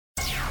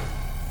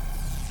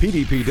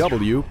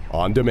PDPW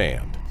On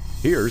Demand.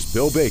 Here's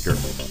Bill Baker.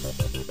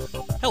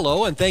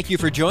 Hello, and thank you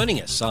for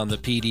joining us on the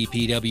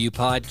PDPW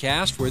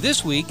podcast, where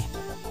this week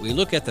we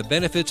look at the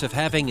benefits of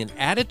having an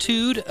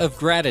attitude of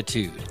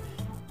gratitude.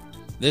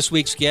 This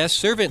week's guest,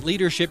 servant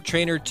leadership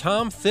trainer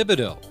Tom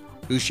Thibodeau,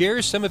 who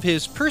shares some of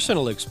his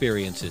personal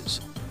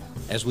experiences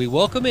as we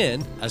welcome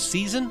in a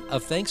season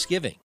of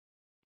Thanksgiving.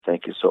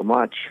 Thank you so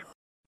much.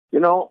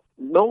 You know,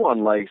 no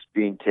one likes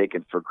being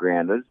taken for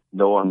granted.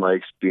 No one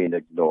likes being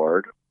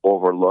ignored,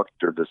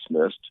 overlooked, or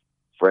dismissed.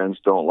 Friends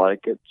don't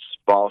like it.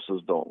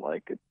 Spouses don't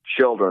like it.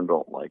 Children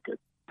don't like it.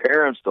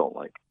 Parents don't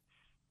like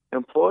it.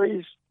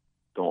 Employees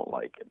don't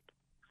like it.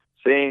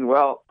 Saying,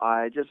 well,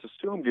 I just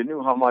assumed you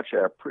knew how much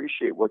I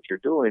appreciate what you're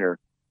doing or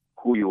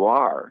who you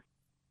are,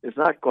 is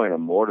not going to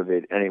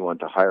motivate anyone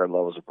to higher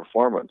levels of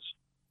performance.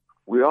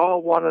 We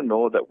all want to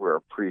know that we're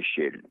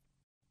appreciated.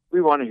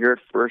 We want to hear it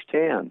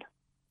firsthand.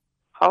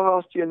 How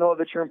else do you know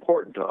that you're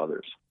important to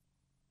others?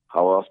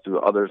 How else do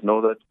others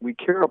know that we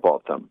care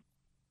about them?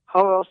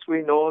 How else do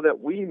we know that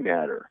we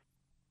matter?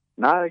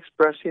 Not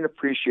expressing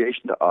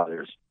appreciation to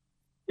others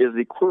is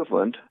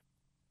equivalent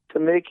to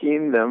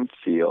making them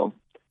feel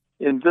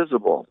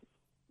invisible.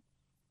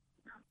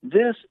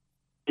 This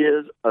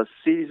is a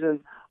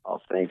season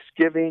of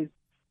thanksgiving,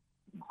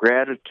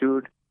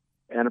 gratitude,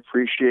 and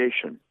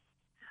appreciation.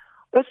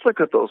 Let's look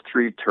at those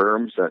three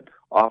terms that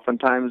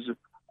oftentimes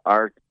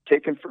are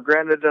taken for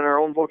granted in our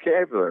own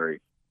vocabulary.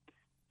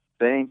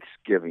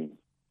 Thanksgiving,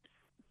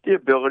 the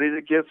ability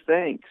to give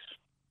thanks.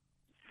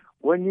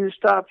 When you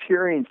stop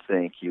hearing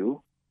thank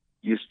you,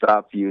 you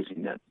stop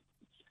using it.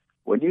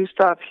 When you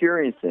stop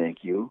hearing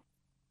thank you,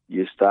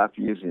 you stop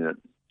using it.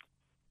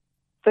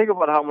 Think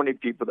about how many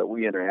people that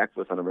we interact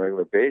with on a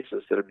regular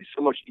basis that it'd be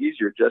so much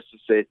easier just to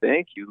say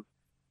thank you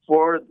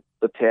for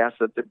the task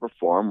that they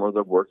perform or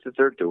the work that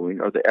they're doing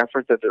or the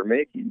effort that they're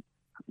making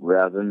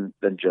rather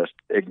than just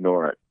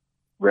ignore it.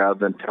 Rather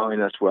than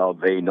telling us, well,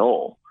 they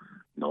know.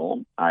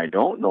 No, I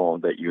don't know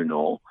that you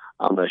know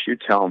unless you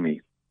tell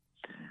me.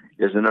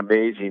 Isn't it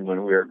amazing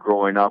when we were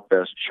growing up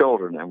as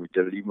children, and we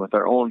did it even with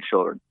our own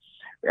children,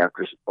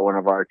 after one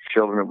of our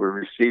children would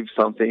receive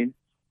something,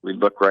 we'd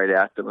look right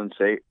at them and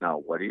say, now,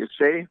 what do you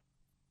say?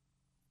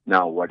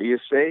 Now, what do you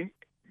say?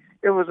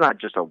 It was not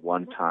just a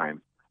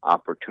one-time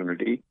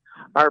opportunity.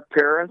 Our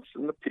parents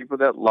and the people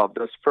that loved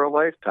us for a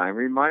lifetime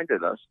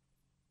reminded us,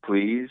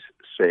 please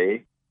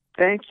say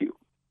thank you.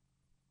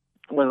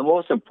 One of the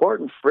most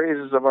important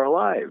phrases of our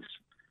lives,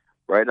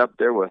 right up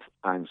there with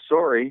I'm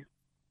sorry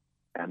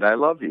and I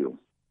love you.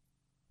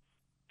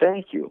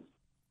 Thank you.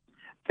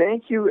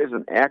 Thank you is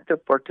an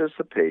active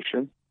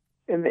participation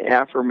in the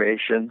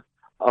affirmation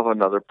of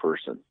another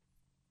person,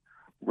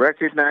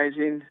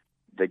 recognizing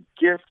the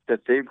gift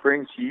that they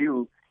bring to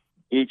you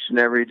each and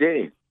every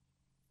day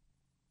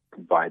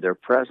by their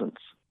presence,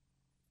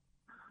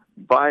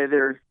 by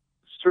their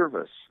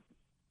service,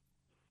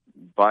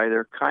 by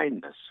their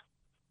kindness.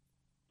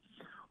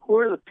 Who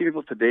are the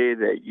people today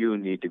that you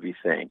need to be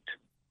thanked?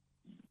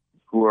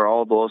 Who are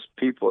all those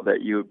people that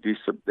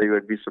they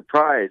would be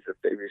surprised if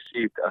they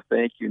received a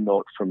thank you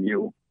note from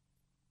you?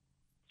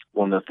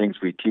 One of the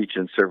things we teach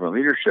in servant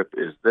leadership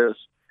is this.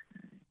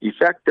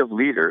 Effective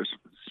leaders,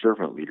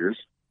 servant leaders,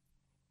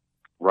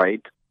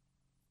 write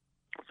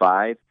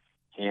 5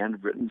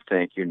 handwritten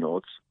thank you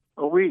notes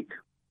a week.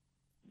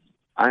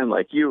 I'm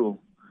like you.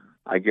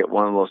 I get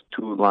one of those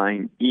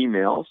 2-line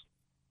emails.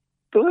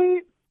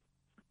 Delete.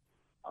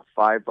 A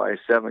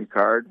 5x7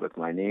 card with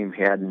my name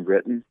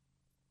handwritten,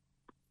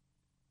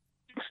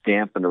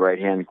 stamp in the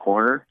right-hand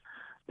corner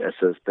that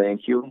says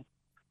thank you,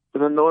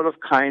 with a note of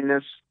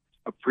kindness,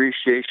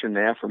 appreciation, and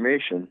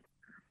affirmation.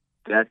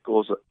 That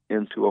goes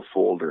into a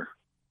folder.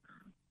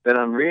 Then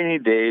on rainy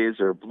days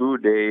or blue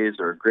days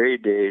or gray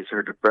days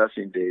or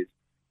depressing days,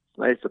 it's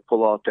nice to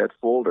pull out that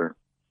folder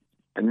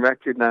and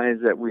recognize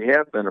that we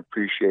have been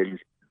appreciated,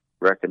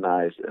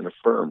 recognized, and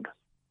affirmed.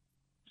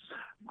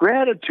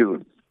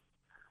 Gratitude.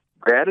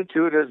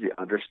 Gratitude is the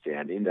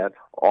understanding that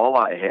all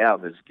I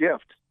have is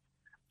gift.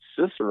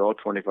 Cicero,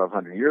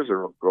 2,500 years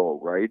ago,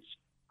 writes,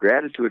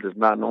 gratitude is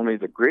not only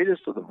the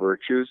greatest of the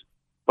virtues,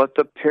 but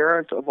the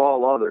parent of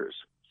all others.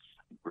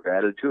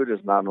 Gratitude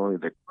is not only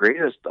the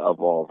greatest of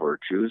all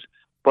virtues,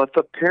 but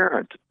the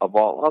parent of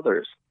all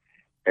others.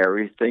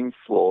 Everything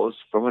flows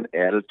from an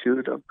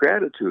attitude of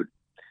gratitude.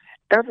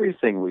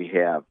 Everything we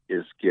have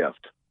is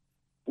gift.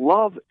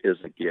 Love is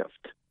a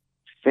gift.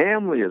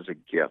 Family is a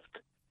gift.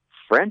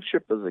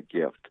 Friendship is a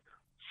gift.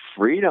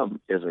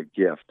 Freedom is a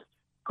gift.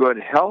 Good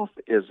health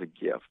is a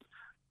gift.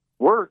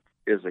 Work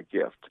is a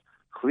gift.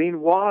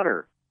 Clean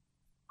water,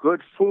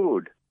 good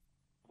food,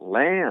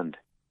 land.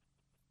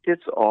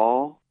 It's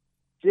all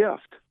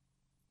gift.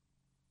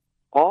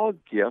 All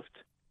gift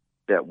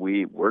that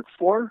we work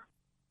for,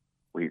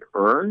 we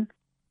earn,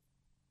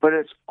 but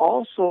it's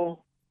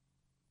also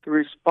the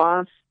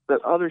response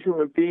that other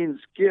human beings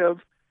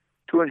give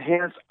to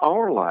enhance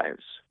our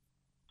lives.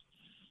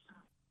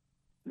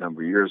 A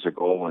number of years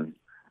ago, when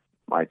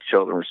my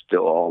children were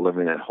still all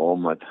living at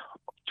home, my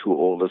two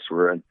oldest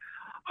were in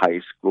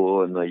high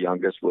school, and the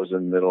youngest was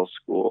in middle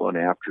school. And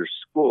after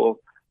school,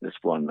 this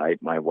one night,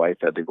 my wife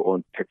had to go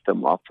and pick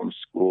them up from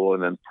school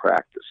and then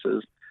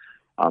practices.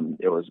 I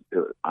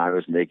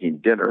was making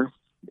dinner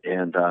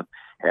and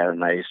had a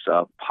nice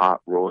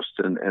pot roast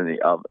in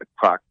the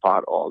crock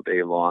pot all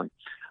day long.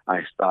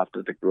 I stopped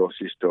at the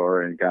grocery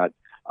store and got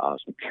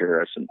some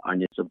carrots and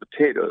onions and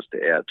potatoes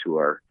to add to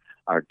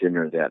our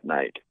dinner that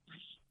night.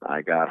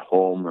 I got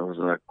home. It was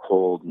a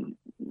cold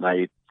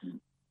night,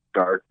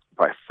 dark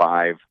by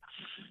 5,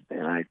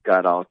 and I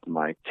got out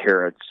my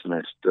carrots and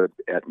I stood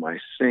at my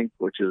sink,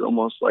 which is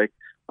almost like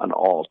an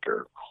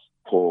altar.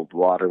 Cold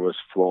water was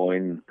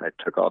flowing. I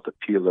took out the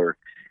peeler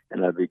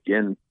and I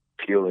began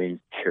peeling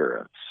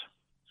carrots.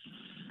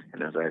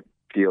 And as I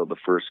peeled the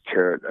first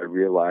carrot, I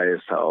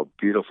realized how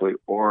beautifully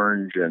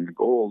orange and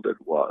gold it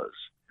was.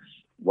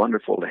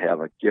 Wonderful to have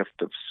a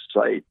gift of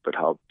sight, but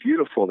how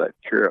beautiful that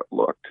carrot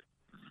looked.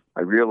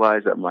 I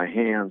realized that my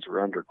hands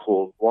were under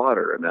cold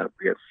water and that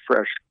we had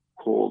fresh,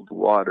 cold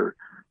water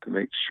to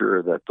make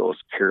sure that those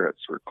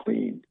carrots were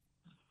clean.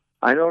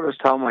 I noticed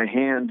how my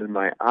hand and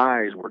my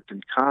eyes worked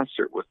in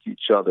concert with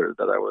each other,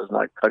 that I was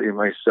not cutting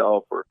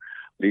myself or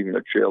leaving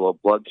a trail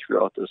of blood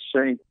throughout the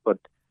sink, but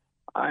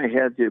I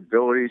had the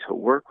ability to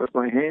work with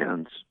my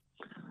hands.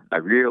 I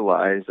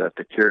realized that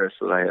the carrots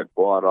that I had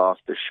bought off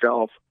the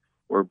shelf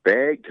were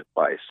bagged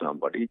by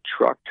somebody,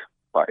 trucked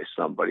by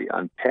somebody,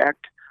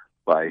 unpacked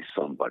by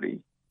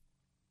somebody.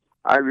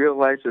 I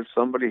realized that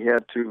somebody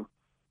had to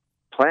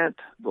plant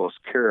those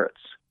carrots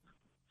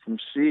from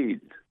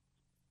seed,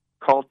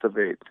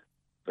 cultivate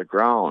the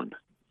ground,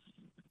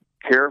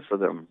 care for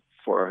them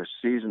for a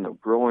season of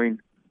growing,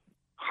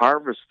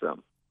 harvest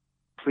them,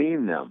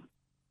 clean them,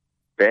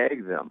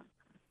 bag them,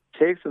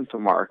 take them to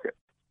market.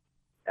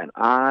 And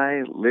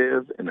I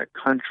live in a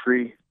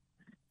country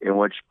in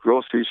which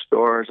grocery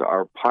stores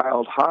are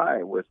piled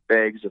high with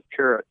bags of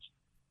carrots,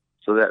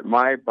 so that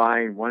my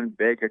buying one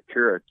bag of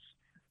carrots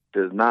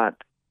does not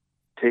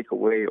take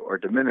away or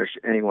diminish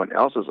anyone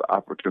else's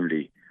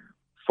opportunity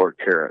for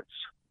carrots.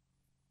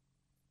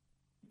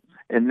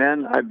 And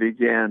then I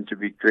began to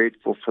be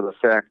grateful for the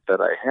fact that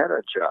I had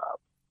a job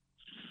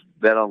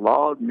that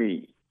allowed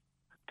me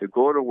to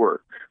go to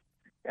work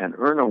and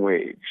earn a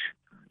wage,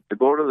 to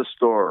go to the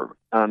store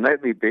on a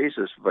nightly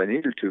basis if I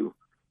needed to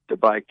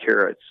buy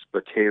carrots,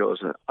 potatoes,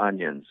 and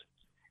onions.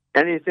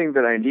 Anything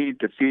that I need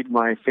to feed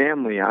my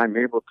family, I'm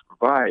able to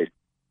provide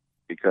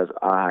because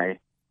I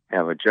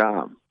have a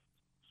job.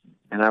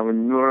 And I would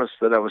notice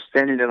that I was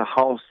standing in a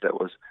house that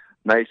was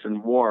nice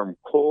and warm,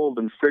 cold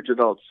and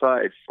frigid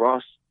outside,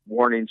 frost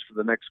warnings for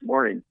the next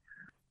morning,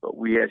 but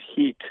we had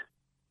heat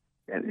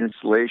and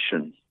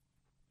insulation.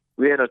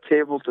 We had a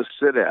table to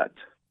sit at,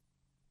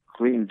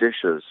 clean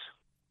dishes.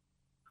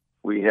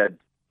 We had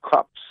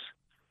cups,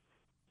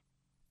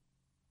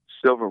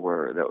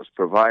 silverware that was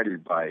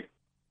provided by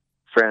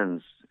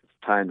friends at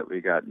the time that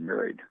we got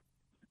married.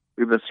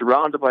 We've been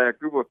surrounded by a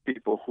group of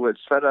people who had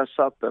set us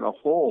up in a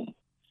home,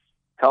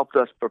 helped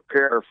us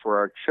prepare for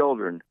our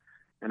children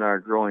and our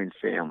growing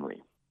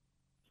family.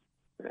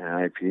 And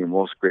I feel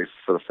most grateful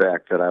for the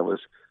fact that I was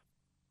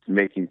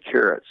making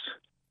carrots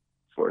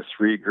for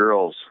 3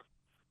 girls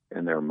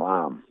and their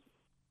mom,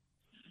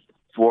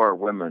 4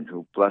 women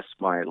who blessed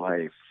my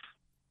life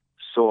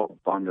so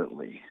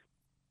abundantly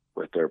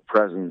with their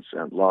presence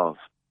and love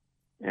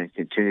and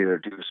continue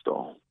to do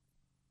so.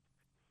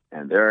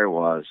 And there I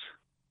was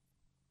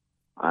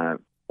on an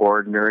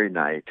ordinary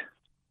night,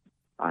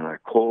 on a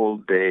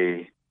cold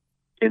day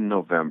in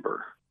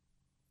November,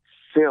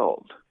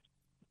 filled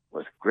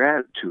with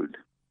gratitude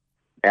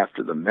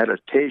after the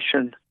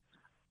meditation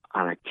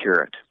on a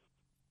carrot.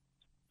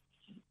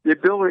 The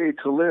ability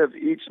to live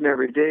each and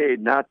every day,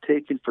 not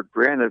taking for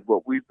granted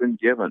what we've been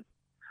given,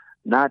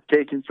 not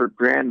taking for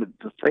granted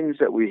the things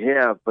that we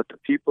have, but the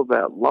people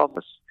that love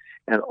us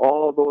and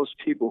all those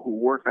people who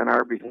work on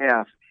our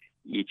behalf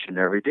each and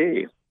every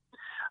day.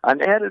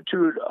 An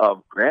attitude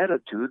of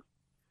gratitude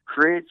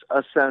creates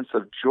a sense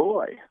of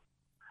joy.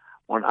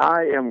 When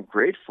I am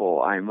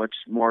grateful, I'm much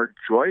more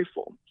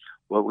joyful.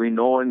 What we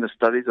know in the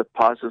studies of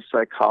positive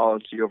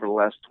psychology over the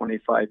last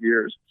 25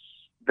 years,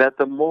 that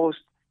the most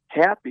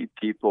happy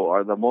people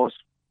are the most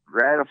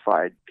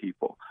gratified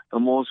people, the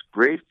most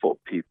grateful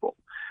people,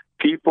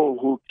 people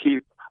who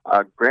keep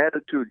a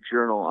gratitude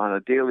journal on a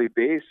daily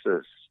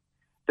basis.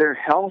 Their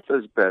health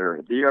is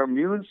better, their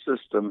immune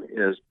system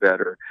is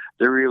better,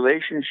 their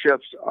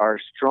relationships are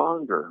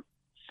stronger.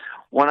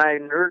 When I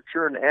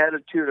nurture an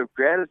attitude of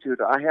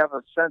gratitude, I have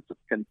a sense of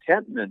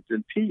contentment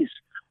and peace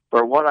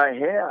for what I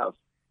have,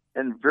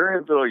 and very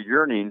little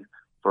yearning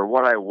for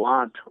what I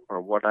want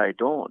or what I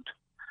don't.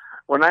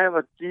 When I have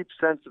a deep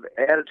sense of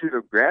attitude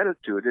of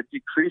gratitude, it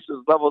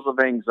decreases levels of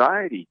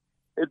anxiety.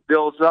 It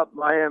builds up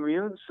my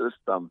immune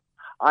system.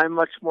 I'm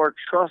much more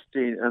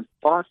trusting and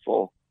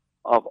thoughtful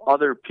of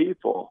other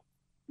people,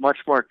 much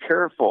more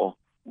careful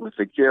with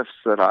the gifts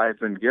that I've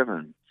been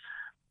given.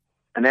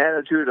 An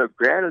attitude of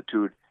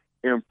gratitude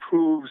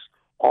improves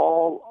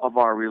all of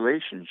our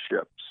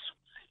relationships.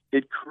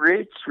 It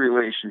creates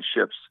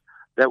relationships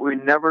that we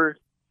never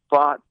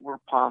thought were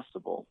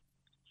possible.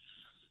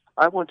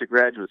 I went to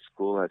graduate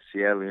school at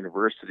Seattle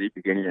University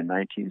beginning in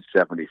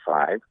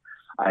 1975.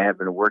 I have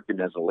been working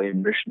as a lay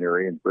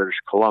missionary in British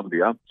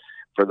Columbia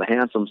for the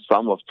handsome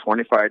sum of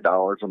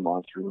 $25 a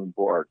month room and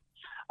board.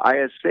 I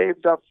had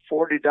saved up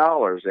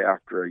 $40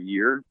 after a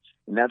year,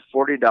 and that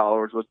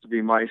 $40 was to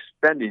be my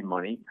spending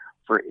money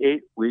for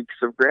 8 weeks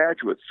of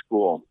graduate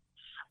school.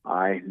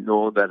 I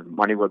know that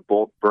money would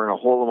both burn a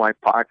hole in my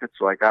pocket,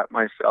 so I got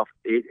myself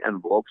 8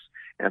 envelopes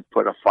and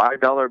put a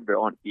 $5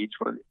 bill in each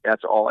one.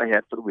 That's all I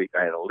had for the week.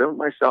 I had to limit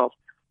myself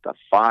to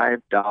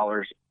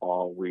 $5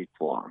 all week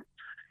long.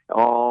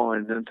 Oh,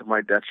 and then to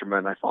my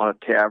detriment, I found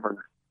a tavern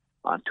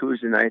on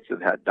Tuesday nights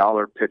that had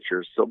dollar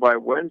pitchers. So by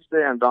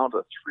Wednesday, I'm down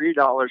to $3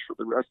 for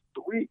the rest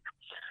of the week.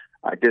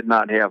 I did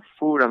not have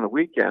food on the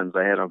weekends.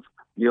 I had a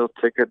meal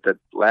ticket that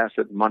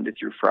lasted Monday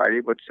through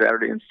Friday, but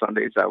Saturday and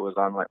Sundays I was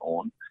on my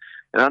own.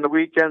 And on the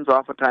weekends,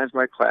 oftentimes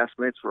my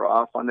classmates were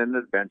off on an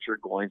adventure,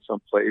 going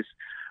someplace,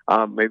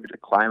 maybe to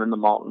climb in the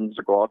mountains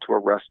or go out to a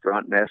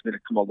restaurant and ask me to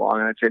come along.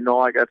 And I'd say, no,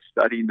 I got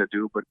studying to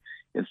do. But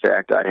in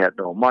fact, I had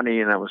no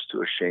money and I was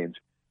too ashamed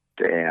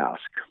to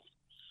ask.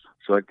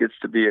 So it gets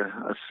to be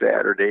a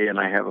Saturday, and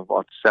I have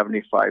about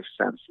 75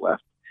 cents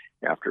left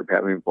after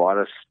having bought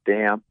a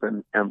stamp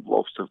and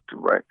envelopes to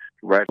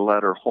write a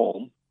letter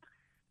home.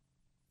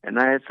 And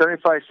I had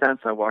 75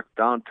 cents. I walked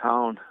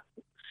downtown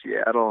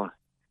Seattle,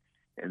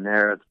 and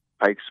there at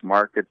Pike's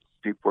Market,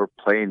 people were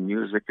playing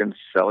music and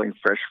selling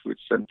fresh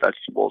fruits and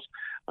vegetables.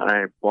 And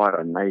I bought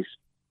a nice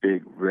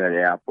big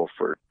red apple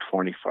for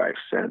 25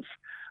 cents,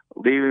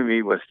 leaving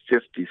me with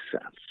 50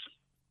 cents.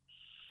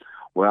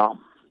 Well,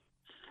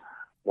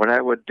 what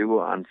I would do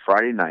on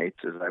Friday nights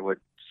is I would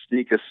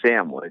sneak a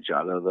sandwich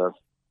out of the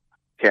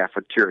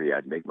cafeteria.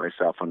 I'd make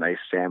myself a nice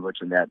sandwich,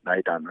 and that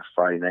night on the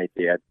Friday night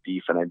they had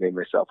beef, and I made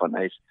myself a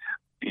nice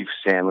beef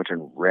sandwich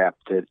and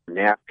wrapped it in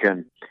a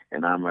napkin.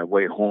 And on my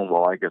way home,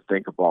 all I could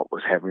think about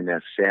was having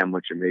that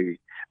sandwich and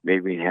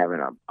maybe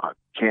having a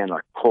can of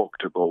Coke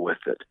to go with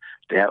it.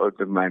 That would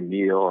be my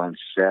meal on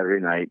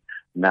Saturday night,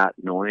 not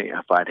knowing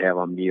if I'd have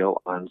a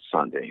meal on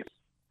Sunday.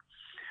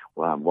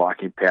 Well, I'm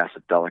walking past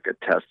a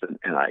delicatessen,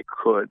 and I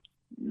could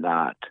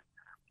not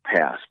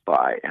pass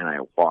by, and I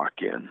walk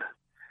in,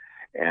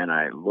 and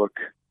I look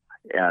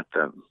at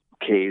the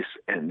case,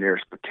 and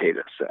there's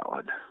potato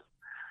salad.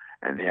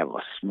 And they have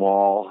a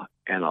small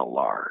and a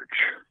large.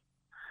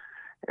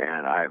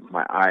 And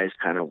my eyes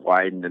kind of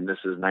widened, and this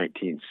is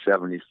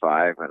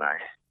 1975, and I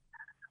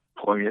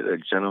pointed at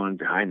the gentleman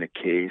behind the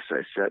case.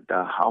 I said,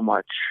 how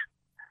much?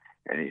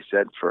 And he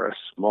said, for a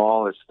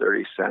small, it's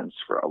 30 cents.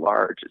 For a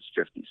large, it's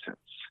 50 cents.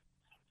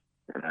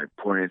 And I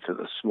pointed to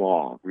the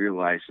small,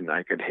 realizing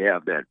I could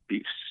have that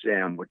beef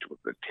sandwich with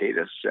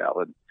potato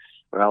salad.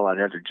 Well, I'd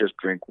have to just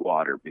drink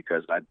water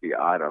because I'd be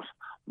out of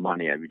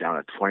money. I'd be down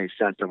to 20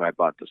 cents if I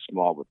bought the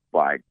small, but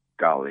by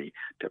golly,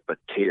 the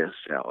potato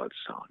salad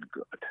sounded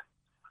good.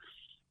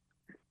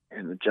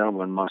 And the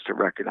gentleman must have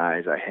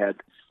recognized I had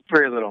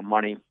very little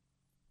money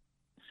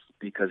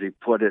because he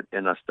put it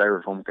in a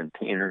styrofoam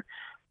container,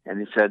 and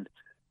he said,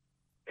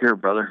 here,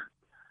 brother.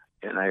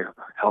 And I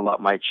held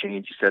out my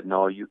change. He said,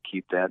 no, you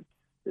keep that.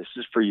 This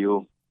is for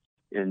you.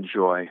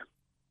 Enjoy.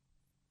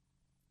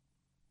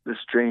 The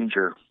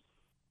stranger,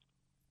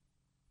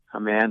 a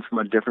man from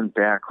a different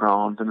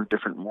background and a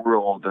different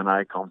world than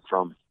I come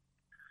from,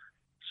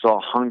 saw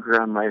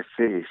hunger on my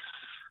face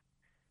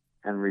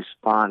and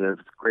responded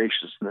with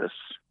graciousness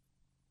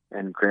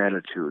and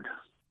gratitude.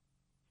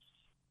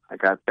 I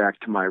got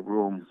back to my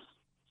room,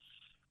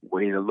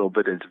 waited a little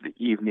bit into the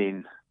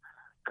evening,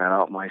 got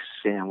out my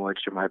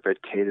sandwich and my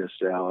potato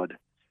salad,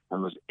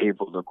 and was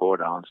able to go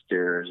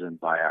downstairs and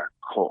buy our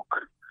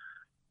Coke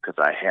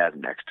because I had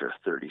an extra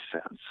 30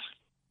 cents.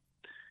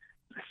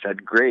 I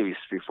said grace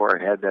before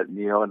I had that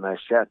meal, and I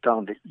sat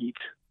down to eat,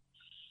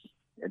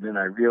 and then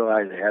I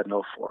realized I had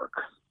no fork.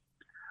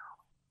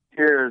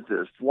 Here's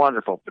this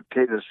wonderful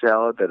potato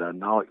salad that I'm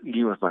now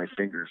eating with my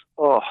fingers.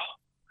 Oh,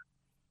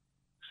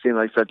 seemed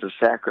like such a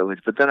sacrilege.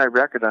 But then I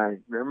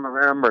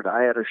remembered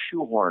I had a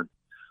shoehorn.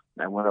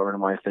 I went over to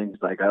my things,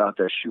 and I got out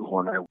that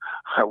shoehorn.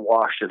 I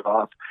washed it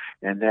off,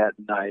 and that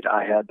night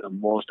I had the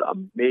most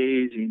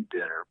amazing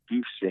dinner: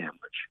 beef sandwich,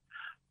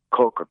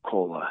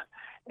 Coca-Cola,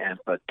 and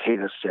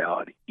potato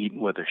salad eaten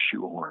with a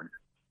shoehorn.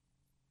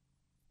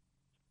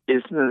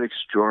 Isn't it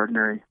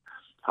extraordinary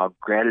how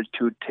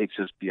gratitude takes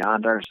us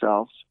beyond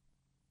ourselves?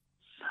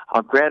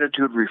 How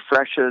gratitude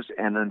refreshes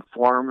and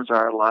informs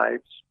our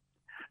lives,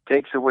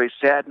 takes away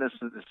sadness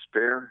and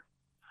despair,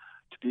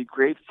 to be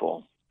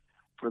grateful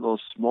for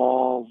those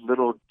small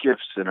little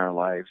gifts in our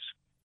lives.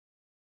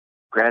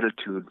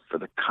 Gratitude for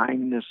the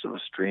kindness of a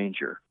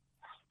stranger,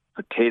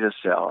 potato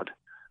salad,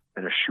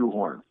 and a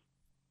shoehorn.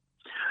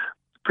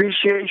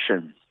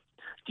 Appreciation.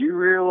 Do you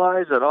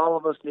realize that all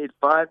of us need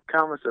 5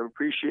 comments of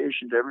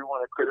appreciation to every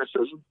one of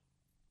criticism?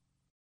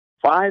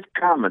 5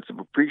 comments of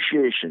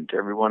appreciation to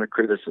every one of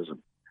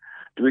criticism.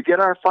 Do we get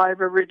our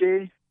 5 every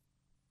day?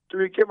 Do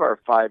we give our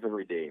 5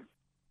 every day?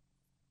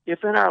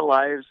 If in our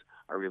lives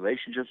our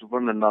relationships with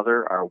one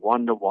another are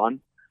one-to-one,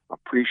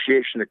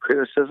 appreciation to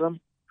criticism,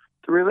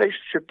 the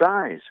relationship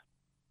dies.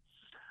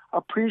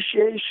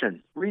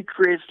 Appreciation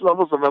recreates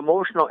levels of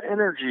emotional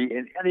energy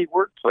in any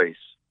workplace.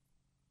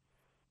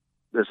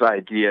 This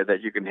idea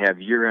that you can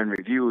have year-end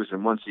reviews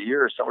and once a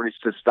year somebody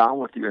sits down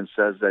with you and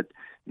says that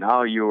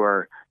now you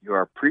are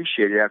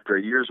appreciated after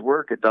a year's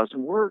work, it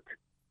doesn't work.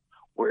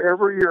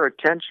 Wherever your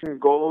attention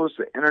goes,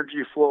 the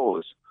energy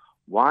flows.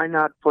 Why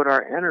not put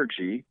our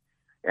energy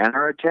and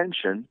our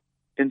attention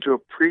into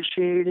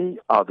appreciating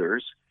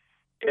others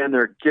and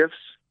their gifts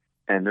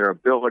and their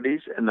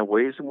abilities and the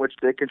ways in which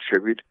they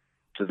contribute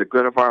to the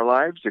good of our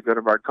lives, the good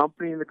of our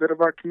company, and the good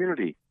of our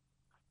community?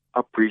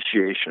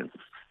 Appreciation.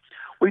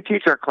 We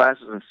teach our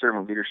classes in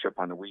servant leadership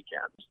on the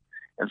weekends.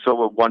 And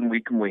so one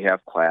weekend we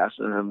have class,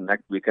 and then the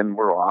next weekend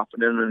we're off,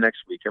 and then the next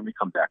weekend we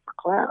come back for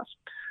class.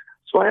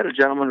 So I had a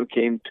gentleman who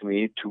came to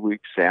me 2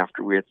 weeks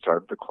after we had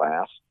started the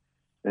class,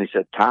 and he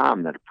said,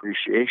 Tom, that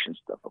appreciation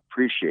stuff,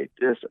 appreciate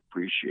this,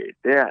 appreciate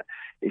that.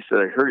 He said,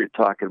 I heard you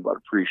talking about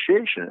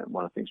appreciation, and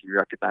one of the things we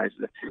recognize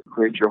is that you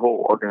create your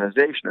whole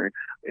organization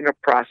in a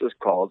process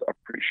called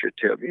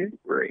appreciative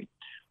inquiry.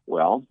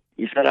 Well,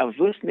 he said, I was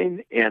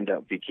listening and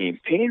it became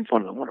painful,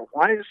 and I wondered,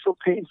 why is it so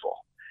painful?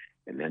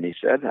 And then he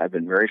said, I've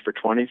been married for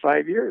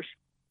 25 years.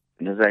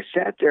 And as I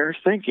sat there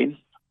thinking,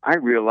 I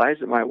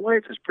realized that my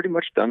wife has pretty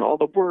much done all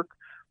the work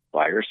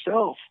by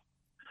herself.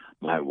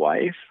 My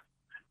wife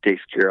took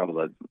care of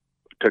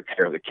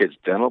the kids'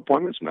 dental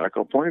appointments,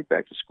 medical appointments,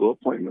 back to school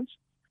appointments.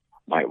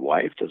 My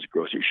wife does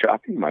grocery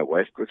shopping. My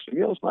wife cooks the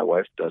meals. My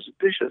wife does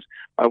the dishes.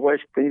 My wife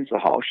cleans the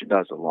house. She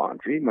does the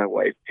laundry. My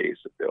wife pays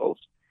the bills.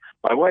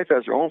 My wife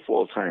has her own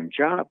full-time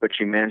job, but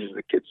she manages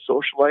the kids'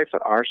 social life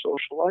and our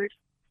social life.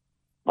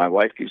 My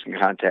wife keeps in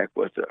contact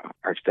with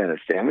our extended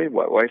family.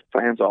 My wife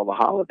plans all the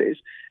holidays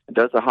and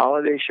does the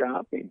holiday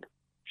shopping.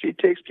 She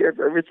takes care of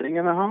everything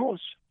in the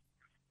house.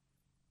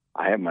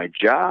 I have my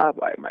job.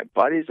 I have my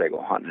buddies. I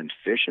go hunting and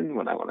fishing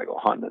when I want to go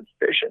hunting and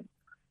fishing.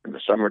 In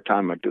the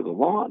summertime, I do the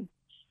lawn.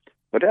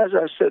 But as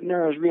I was sitting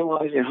there, I was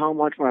realizing how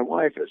much my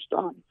wife has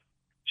done.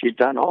 She's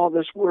done all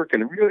this work.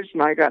 And the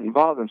reason I got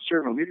involved in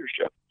servant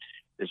leadership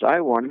is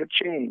I wanted to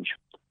change.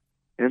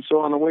 And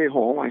so on the way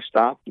home, I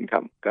stopped and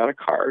got a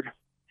card.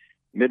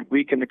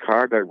 Midweek in the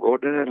card, I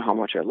wrote in it how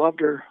much I loved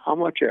her, how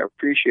much I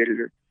appreciated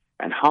her,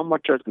 and how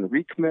much I was going to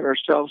recommit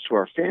ourselves to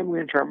our family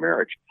and to our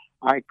marriage.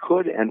 I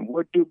could and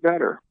would do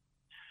better.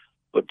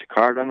 Put the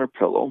card on her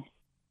pillow,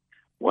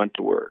 went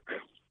to work.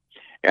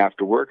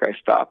 After work, I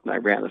stopped and I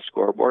ran the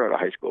scoreboard at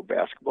a high school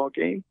basketball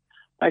game.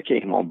 I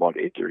came home about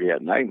 8:30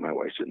 at night. My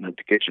wife's sitting at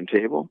the kitchen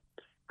table,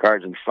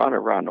 cards in front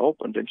of her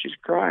unopened, and she's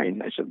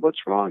crying. I said,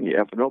 what's wrong? You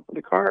haven't opened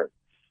the card.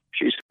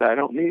 She said, I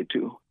don't need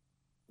to.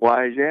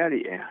 Why is that?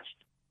 He asked.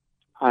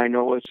 I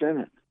know what's in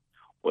it.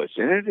 What's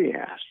in it? He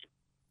asked.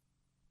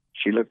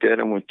 She looked at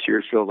him with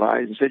tear-filled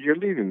eyes and said, you're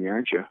leaving me,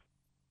 aren't you?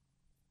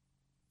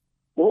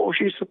 What was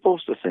she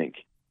supposed to think?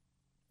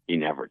 He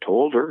never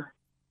told her.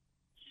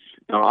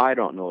 Now, I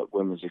don't know what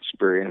women's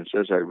experience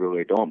is. I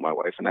really don't. My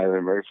wife and I have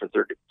been married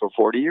for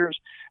 40 years.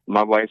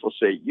 My wife will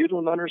say, you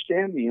don't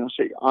understand me. I'll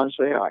say,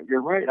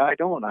 you're right, I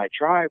don't. I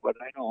try, but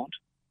I don't.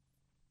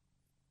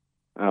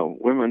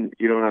 Women,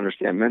 you don't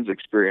understand men's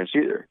experience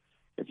either.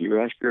 If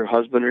you ask your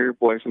husband or your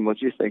boyfriend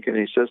what you think and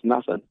he says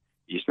nothing,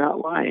 he's not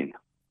lying.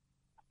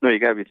 No, you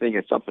got to be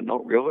thinking something.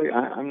 No, really,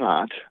 I'm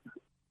not.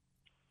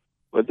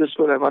 But this is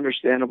what I've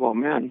understand about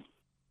men.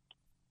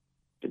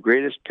 The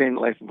greatest pain in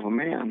the life of a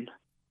man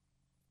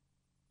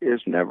is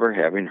never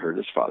having heard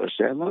his father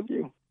say, I love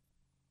you.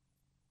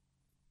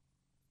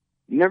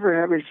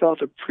 Never having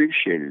felt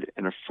appreciated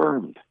and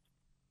affirmed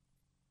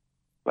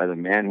by the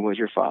man who was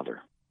your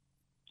father.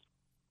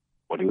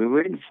 What are we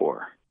waiting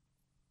for?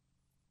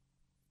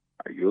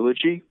 Our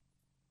eulogy?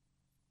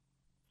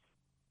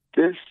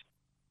 This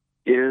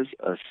is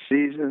a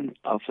season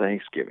of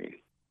Thanksgiving.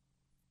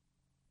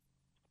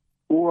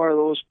 Who are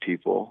those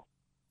people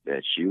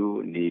that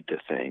you need to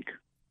thank?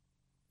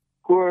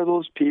 Who are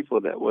those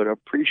people that would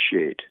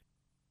appreciate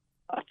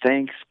a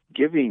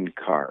Thanksgiving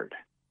card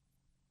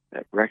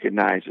that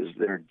recognizes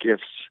their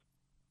gifts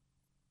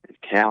and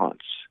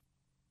talents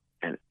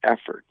and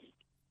effort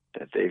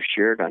that they've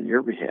shared on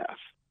your behalf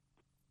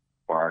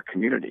for our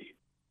community?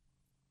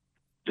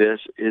 This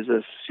is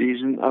a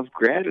season of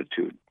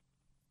gratitude.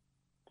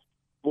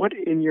 What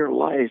in your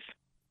life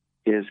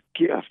is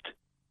gift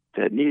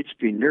that needs to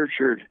be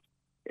nurtured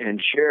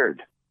and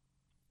shared?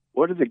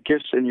 What are the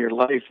gifts in your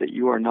life that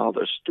you are now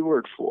the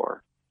steward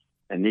for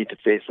and need to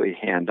faithfully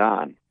hand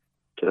on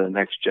to the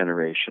next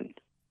generation?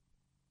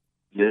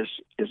 This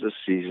is a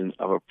season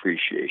of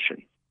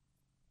appreciation.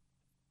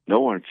 No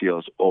one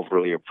feels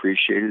overly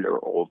appreciated or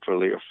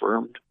overly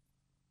affirmed.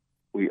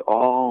 We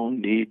all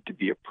need to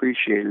be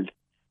appreciated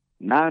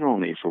not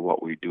only for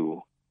what we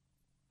do,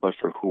 but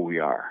for who we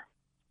are.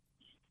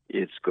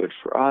 It's good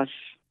for us.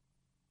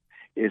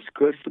 It's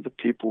good for the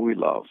people we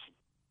love.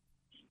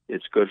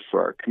 It's good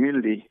for our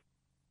community.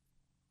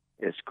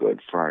 It's good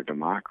for our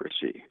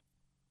democracy.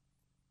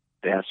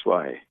 That's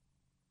why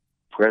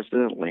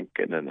President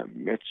Lincoln, in the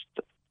midst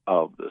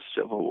of the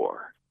Civil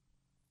War,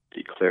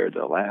 declared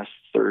the last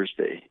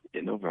Thursday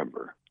in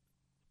November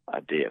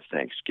a day of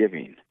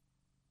thanksgiving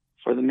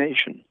for the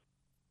nation.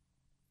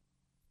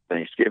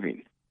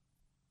 Thanksgiving,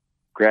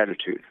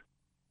 gratitude,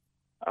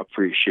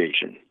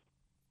 appreciation.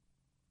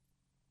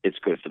 It's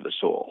good for the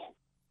soul.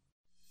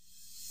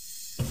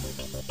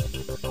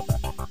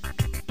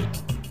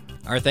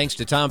 Our thanks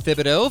to Tom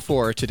Thibodeau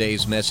for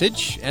today's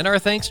message, and our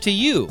thanks to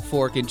you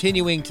for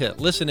continuing to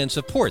listen and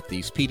support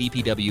these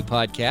PDPW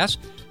podcasts.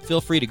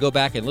 Feel free to go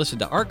back and listen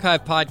to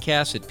archive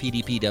podcasts at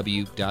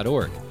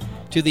pdpw.org.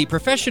 To the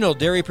professional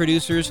dairy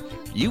producers,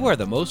 you are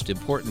the most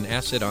important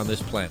asset on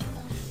this planet.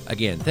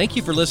 Again, thank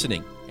you for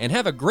listening, and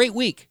have a great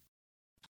week.